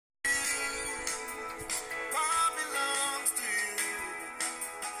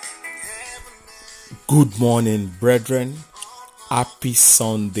Good morning, brethren. Happy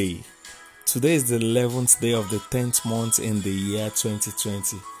Sunday. Today is the 11th day of the 10th month in the year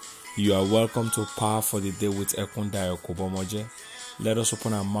 2020. You are welcome to Power for the Day with Ekundayo Kubomoje. Let us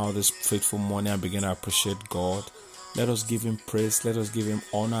open our mouth this faithful morning and begin to appreciate God. Let us give Him praise. Let us give Him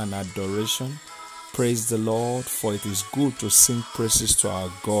honor and adoration. Praise the Lord, for it is good to sing praises to our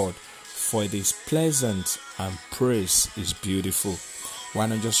God, for it is pleasant and praise is beautiful. Why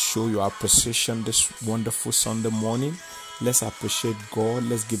not just show your appreciation this wonderful Sunday morning? Let's appreciate God.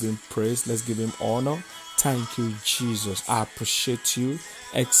 Let's give Him praise. Let's give Him honor. Thank you, Jesus. I appreciate you,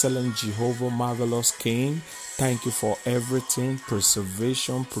 excellent Jehovah, marvelous King. Thank you for everything,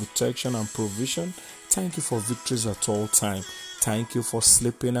 preservation, protection, and provision. Thank you for victories at all time. Thank you for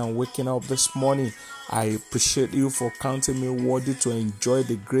sleeping and waking up this morning. I appreciate you for counting me worthy to enjoy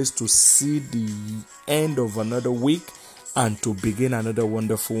the grace to see the end of another week and to begin another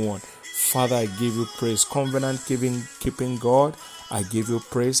wonderful one. Father, I give you praise. Covenant keeping God, I give you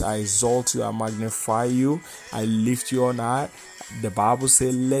praise. I exalt you. I magnify you. I lift you on high. The Bible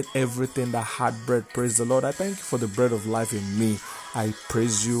says, let everything that had breath praise the Lord. I thank you for the bread of life in me. I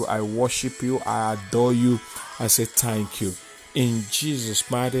praise you. I worship you. I adore you. I say thank you. In Jesus'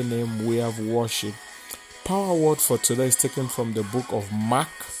 mighty name we have worship. Power word for today is taken from the book of Mark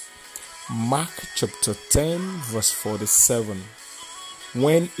chapter 10 verse 47.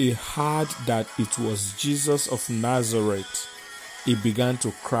 When he heard that it was Jesus of Nazareth, he began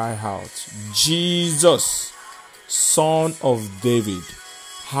to cry out, Jesus, Son of David,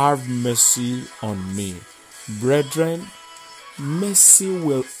 have mercy on me. Brethren, mercy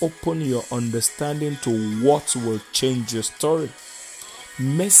will open your understanding to what will change your story.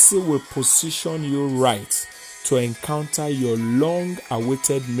 Mercy will position you right to encounter your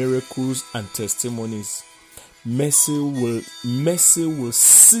long-awaited miracles and testimonies. Mercy will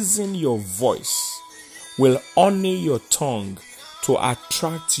season your voice, will honor your tongue to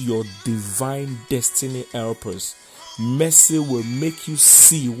attract your divine destiny helpers. Mercy will make you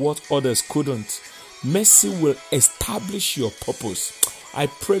see what others couldn't. Mercy will establish your purpose. I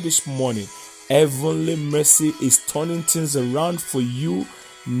pray this morning, heavenly mercy is turning things around for you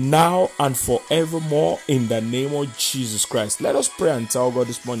now and forevermore in the name of Jesus Christ. Let us pray and tell God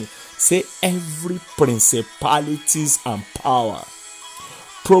this morning. Say, every principalities and power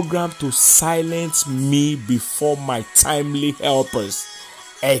programmed to silence me before my timely helpers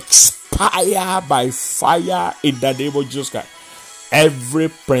expire by fire in the name of Jesus Christ. Every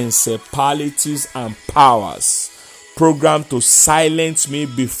principalities and powers programmed to silence me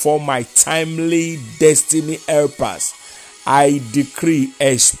before my timely destiny helpers, I decree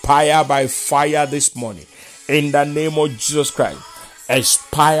expire by fire this morning in the name of Jesus Christ.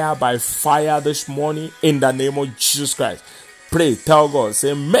 Expire by fire this morning in the name of Jesus Christ. Pray, tell God,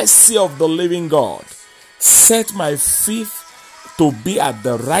 say, mercy of the living God, set my feet to be at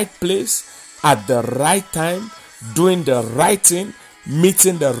the right place at the right time, doing the right thing,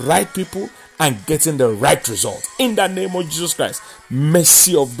 meeting the right people, and getting the right result. In the name of Jesus Christ,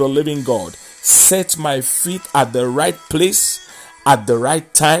 mercy of the living God, set my feet at the right place, at the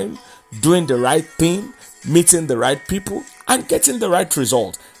right time, doing the right thing, meeting the right people, and getting the right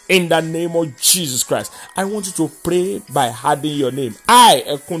result. In the name of Jesus Christ, I want you to pray by adding your name. I,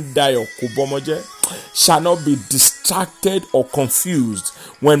 Ekundayo Kubomoje, shall not be distracted or confused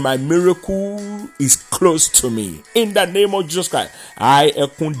when my miracle is close to me. In the name of Jesus Christ, I,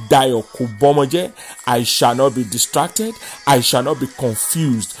 Ekundayo Kubomoje, I shall not be distracted. I shall not be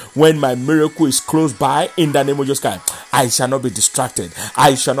confused when my miracle is close by. In the name of Jesus Christ, I shall not be distracted.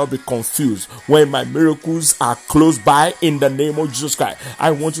 I shall not be confused when my miracles are close by. In the name of Jesus Christ,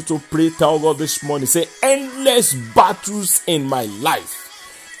 I want you to pray, tell God this morning, say, endless battles in my life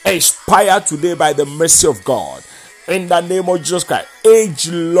expire today by the mercy of God. In the name of Jesus Christ,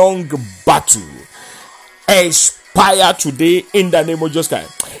 age-long battle expire today in the name of Jesus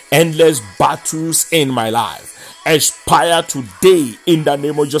Christ. Endless battles in my life expire today in the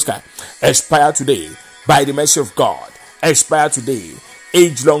name of Jesus Christ. Expire today by the mercy of God. Expire today.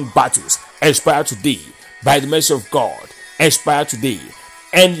 Age-long battles expire today by the mercy of God. Expire today.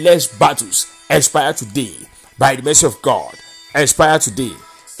 Endless battles expire today by the mercy of God. Expire today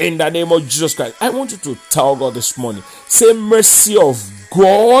in the name of Jesus Christ. I want you to tell God this morning, say, mercy of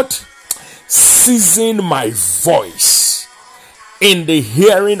God, season my voice in the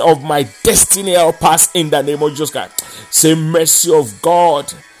hearing of my destiny helpers in the name of Jesus Christ. Say, mercy of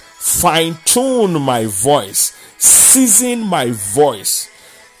God, fine tune my voice, season my voice,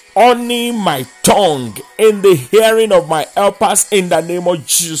 honor my tongue in the hearing of my helpers in the name of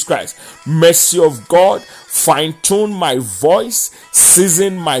Jesus Christ. Mercy of God, fine tune my voice,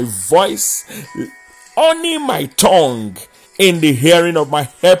 season my voice, turning my tongue in the hearing of my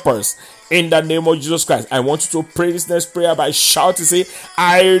helpers. In the name of Jesus Christ, I want you to pray this next prayer by shouting, say,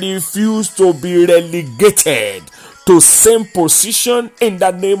 I refuse to be relegated to same position in the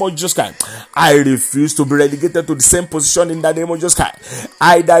name of Jesus Christ. I refuse to be relegated to the same position in the name of Jesus Christ.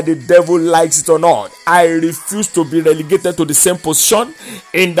 Either the devil likes it or not, I refuse to be relegated to the same position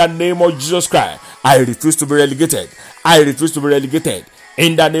in the name of Jesus Christ. I refuse to be relegated. I refuse to be relegated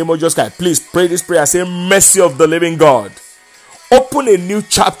in the name of Jesus Christ. Please pray this prayer. Say, mercy of the living God, open a new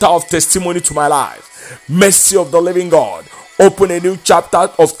chapter of testimony to my life. Mercy of the living God, open a new chapter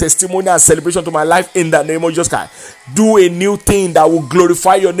of testimony and celebration to my life in the name of Jesus Christ. Do a new thing that will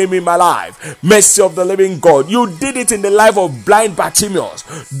glorify your name in my life. Mercy of the living God, you did it in the life of blind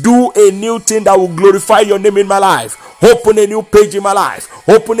Bartimaeus. Do a new thing that will glorify your name in my life. Open a new page in my life.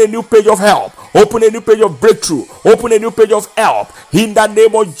 Open a new page of help. Open a new page of breakthrough. Open a new page of help in the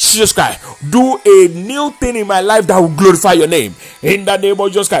name of Jesus Christ. Do a new thing in my life that will glorify your name in the name of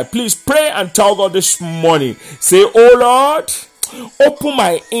Jesus Christ. Please pray and tell God this morning. Say, oh Lord, open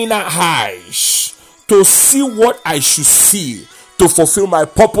my inner eyes to see what I should see to fulfill my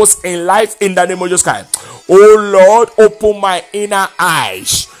purpose in life in the name of Jesus Christ. Oh Lord, open my inner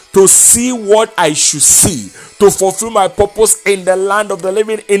eyes to see what I should see to fulfill my purpose in the land of the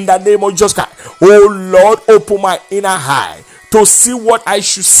living in the name of Jesus Christ. Oh Lord, open my inner eye to see what I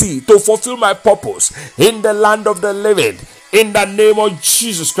should see to fulfill my purpose in the land of the living in the name of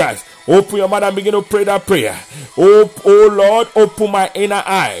Jesus Christ. Open your mouth and begin to pray that prayer. Oh Lord, open my inner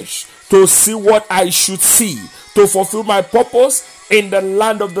eyes to see what I should see to fulfill my purpose in the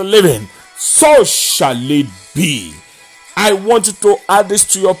land of the living. So shall it be. I want you to add this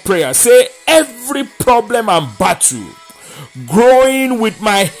to your prayer. Say, every problem and battle growing with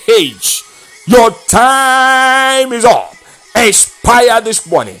my age, your time is up. Expire this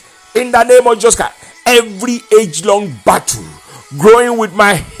morning in the name of Jesus Christ. Every age-long battle growing with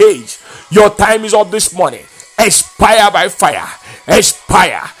my age, your time is up this morning. Expire by fire.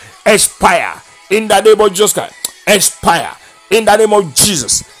 Expire. Expire in the name of Jesus Christ. Expire in the name of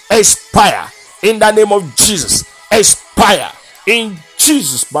Jesus. Expire in the name of Jesus. Expire in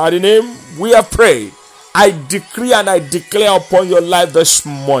Jesus' mighty name. We have prayed. I decree and I declare upon your life this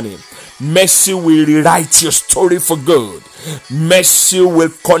morning, mercy will rewrite your story for good. Mercy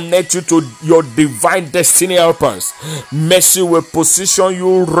will connect you to your divine destiny helpers. Mercy will position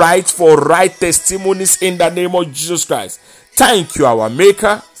you right for right testimonies in the name of Jesus Christ. Thank you, our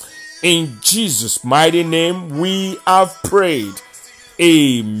Maker. In Jesus' mighty name we have prayed.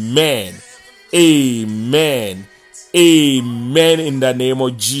 Amen. Amen. Amen. In the name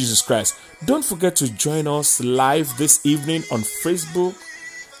of Jesus Christ. Don't forget to join us live this evening on Facebook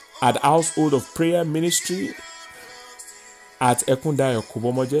at Household of Prayer Ministry at Ekundayo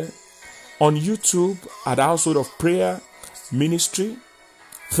Kubomoje, on YouTube at Household of Prayer Ministry,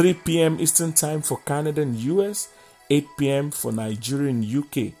 3 p.m. Eastern Time for Canada and US, 8 p.m. for Nigeria and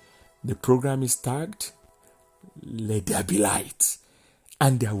UK. The program is tagged, Let There Be Light,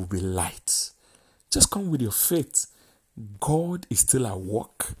 and there will be light. Just come with your faith. God is still at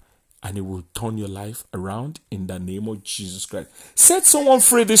work, and He will turn your life around in the name of Jesus Christ. Set someone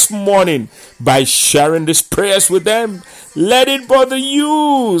free this morning by sharing these prayers with them. Let it bother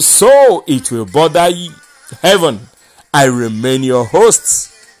you, so it will bother heaven. I remain your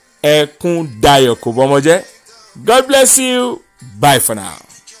host, Ekundayo Kubomoje. God bless you. Bye for now.